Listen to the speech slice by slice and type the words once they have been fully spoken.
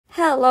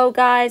Hello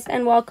guys,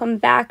 and welcome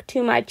back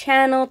to my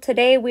channel.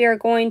 Today we are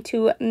going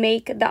to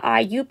make the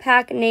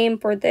IUPAC name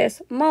for this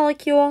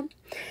molecule,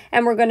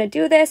 and we're going to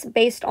do this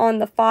based on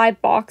the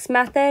 5-box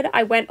method.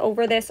 I went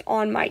over this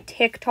on my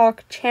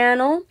TikTok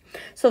channel.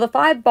 So the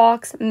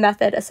 5-box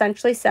method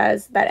essentially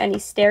says that any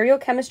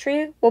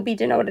stereochemistry will be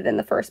denoted in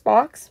the first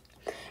box,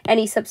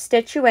 any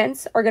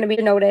substituents are going to be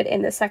denoted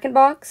in the second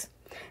box,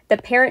 the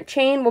parent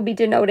chain will be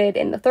denoted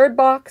in the third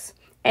box,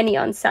 any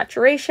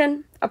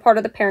unsaturation, a part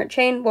of the parent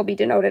chain, will be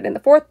denoted in the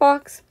fourth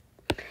box.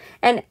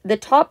 And the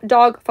top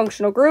dog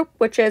functional group,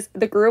 which is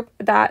the group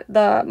that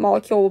the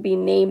molecule will be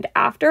named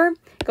after,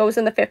 goes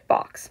in the fifth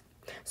box.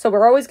 So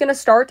we're always going to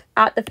start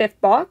at the fifth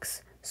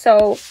box.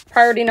 So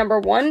priority number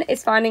 1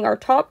 is finding our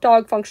top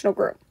dog functional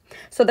group.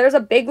 So there's a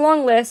big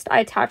long list.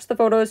 I attached the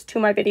photos to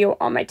my video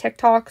on my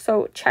TikTok,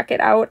 so check it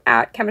out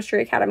at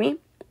Chemistry Academy.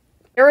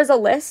 There is a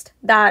list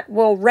that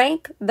will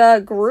rank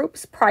the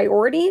group's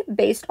priority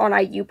based on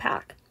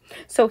IUPAC.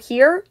 So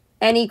here,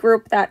 any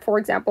group that, for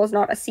example, is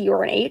not a C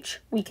or an H,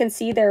 we can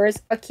see there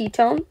is a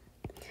ketone,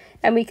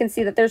 and we can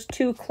see that there's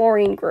 2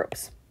 chlorine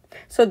groups.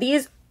 So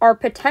these are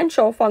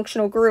potential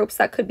functional groups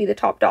that could be the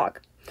top dog.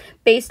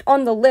 Based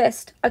on the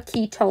list, a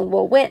ketone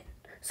will win.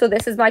 So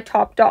this is my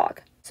top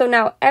dog. So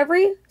now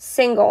every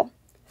single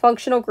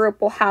functional group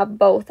will have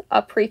both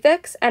a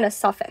prefix and a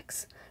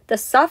suffix. The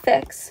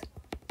suffix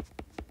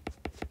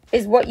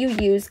is what you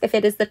use if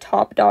it is the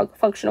top dog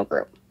functional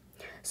group.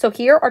 So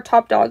here our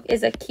top dog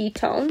is a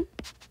ketone.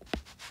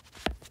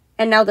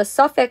 And now the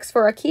suffix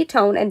for a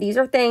ketone, and these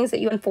are things that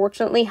you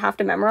unfortunately have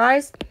to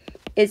memorize,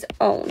 is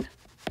 -one.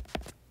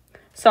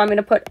 So I'm going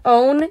to put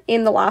 -one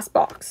in the last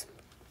box.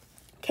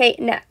 Okay,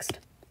 next.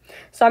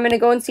 So I'm going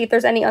to go and see if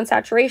there's any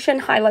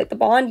unsaturation, highlight the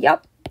bond.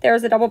 Yep,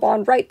 there's a double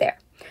bond right there.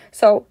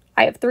 So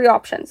I have 3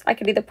 options. I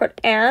could either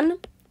put an,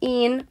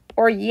 ene,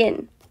 or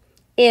yin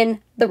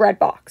in the red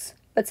box.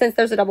 But since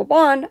there's a double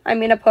bond, I'm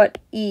going to put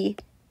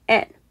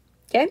en.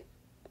 Okay?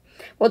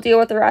 We'll deal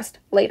with the rest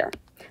later.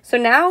 So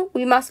now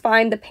we must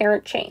find the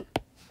parent chain.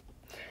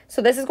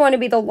 So this is going to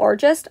be the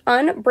largest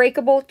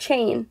unbreakable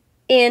chain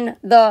in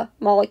the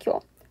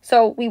molecule.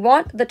 So we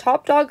want the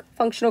top dog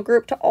functional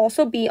group to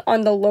also be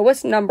on the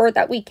lowest number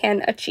that we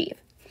can achieve.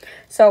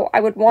 So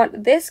I would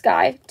want this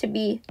guy to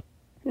be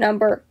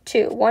number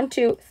 2. 1,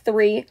 2,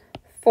 3,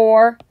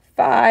 4,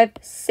 5,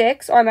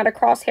 6. Or I'm at a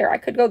crosshair. I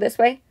could go this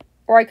way,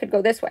 or I could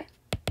go this way.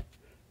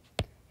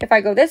 If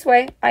I go this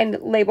way, I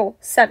label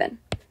 7.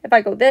 If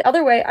I go the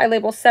other way, I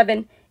label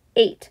 7,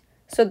 8.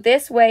 So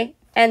this way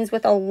ends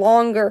with a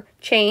longer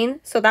chain,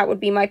 so that would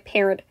be my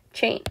parent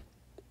chain.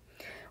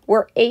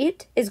 Where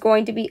 8 is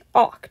going to be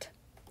oct.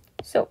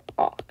 So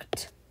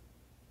oct.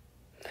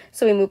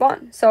 So we move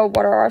on. So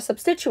what are our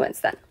substituents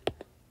then?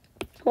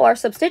 Well, our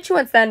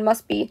substituents then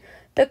must be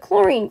the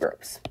chlorine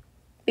groups,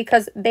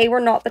 because they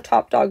were not the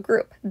top dog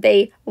group.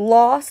 They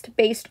lost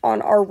based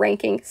on our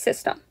ranking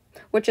system,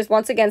 which is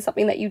once again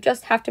something that you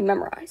just have to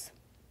memorize.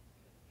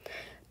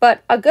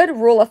 But a good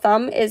rule of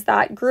thumb is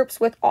that groups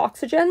with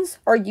oxygens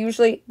are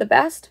usually the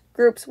best,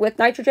 groups with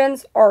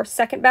nitrogens are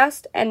second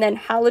best, and then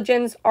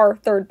halogens are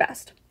third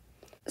best.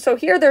 So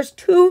here there's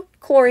 2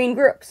 chlorine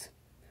groups.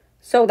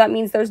 So that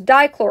means there's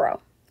dichloro.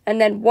 And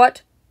then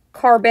what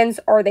carbons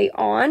are they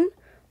on?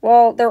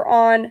 Well, they're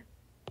on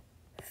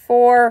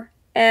 4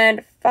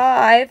 and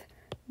 5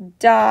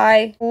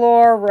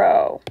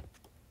 dichloro,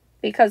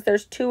 because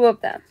there's 2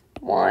 of them.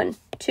 1,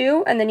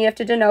 2, and then you have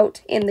to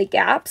denote in the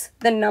gaps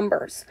the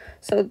numbers.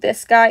 So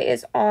this guy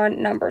is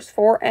on numbers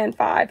 4 and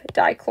 5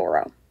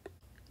 dichloro.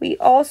 We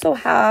also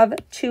have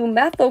 2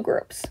 methyl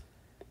groups.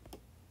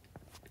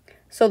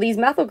 So these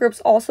methyl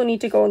groups also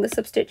need to go in the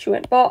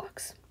substituent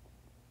box.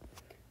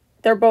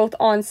 They're both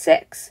on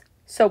 6.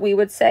 So we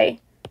would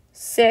say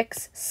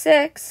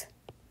 6,6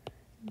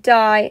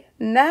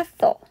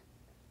 dimethyl.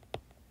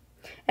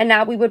 And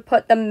now we would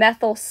put the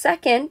methyl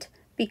second,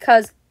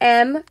 because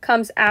M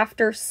comes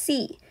after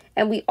C,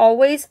 and we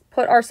always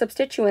put our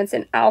substituents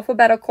in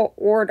alphabetical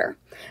order.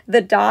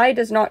 The di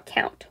does not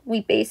count.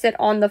 We base it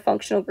on the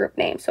functional group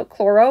name. So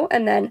chloro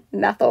and then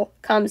methyl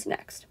comes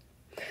next.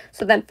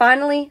 So then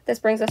finally, this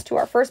brings us to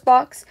our first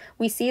box.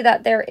 We see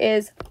that there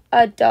is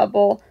a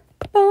double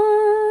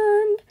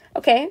bond.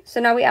 Okay,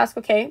 so now we ask,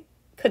 okay,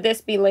 could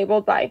this be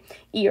labeled by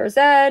E or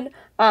Z,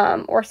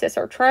 or cis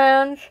or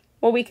trans?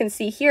 Well, we can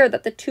see here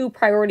that the 2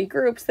 priority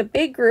groups, the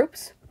big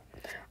groups,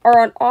 are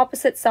on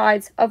opposite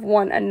sides of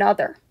one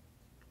another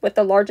with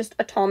the largest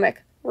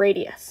atomic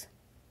radius.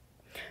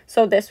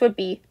 So this would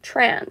be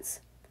trans.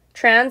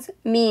 Trans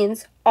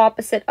means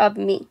opposite of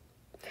me.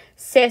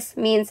 Cis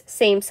means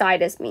same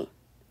side as me.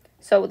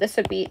 So this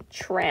would be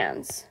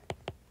trans.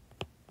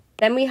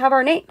 Then we have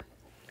our name.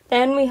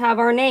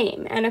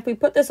 And if we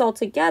put this all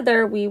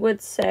together, we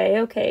would say,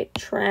 okay,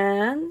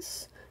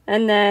 trans,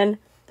 and then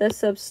the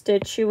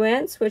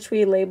substituents, which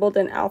we labeled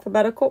in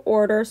alphabetical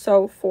order,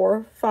 so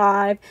 4,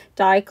 5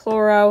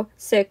 dichloro,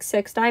 6,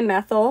 6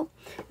 dimethyl,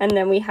 and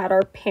then we had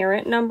our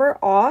parent number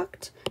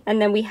oct,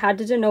 and then we had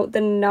to denote the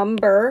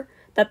number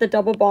that the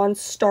double bond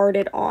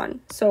started on.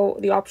 So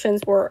the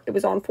options were, it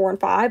was on 4 and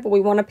 5, but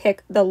we want to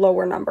pick the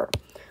lower number.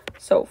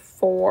 So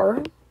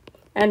 4,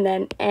 and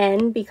then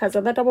N because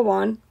of the double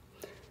bond,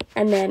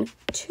 and then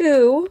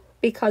 2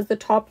 because the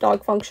top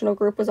dog functional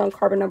group was on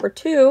carbon number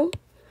 2,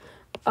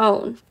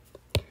 own.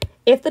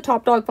 If the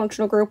top dog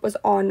functional group was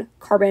on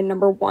carbon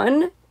number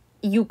 1,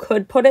 you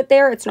could put it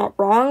there, it's not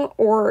wrong,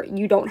 or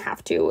you don't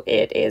have to.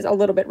 It is a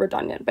little bit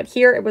redundant, but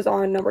here it was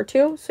on number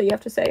 2, so you have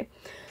to say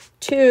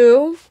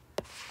 2,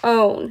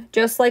 own,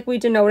 just like we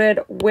denoted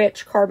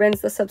which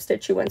carbons the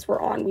substituents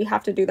were on. We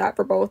have to do that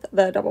for both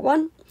the double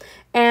bond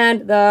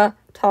and the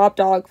top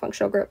dog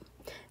functional group.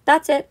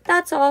 That's it.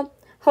 That's all.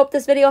 Hope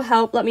this video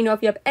helped. Let me know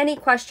if you have any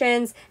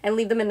questions and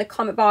leave them in the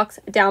comment box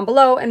down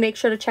below, and make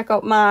sure to check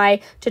out my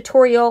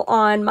tutorial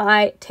on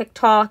my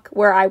TikTok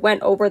where I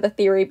went over the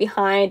theory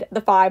behind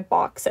the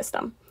 5-box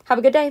system. Have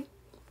a good day.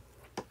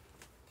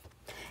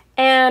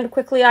 And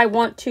quickly, I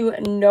want to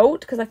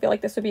note, because I feel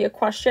like this would be a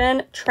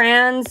question,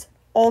 trans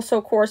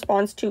also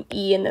corresponds to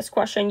E in this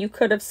question. You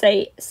could have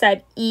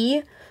said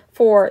E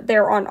for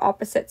they're on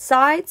opposite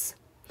sides,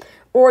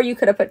 or you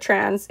could have put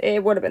trans.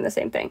 It would have been the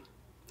same thing.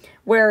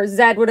 Where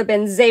Z would have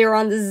been they are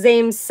on the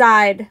same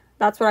side.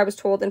 That's what I was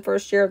told in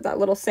first year of that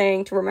little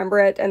saying to remember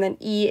it. And then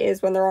E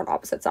is when they're on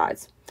opposite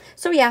sides.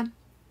 So yeah,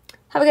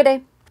 have a good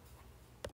day.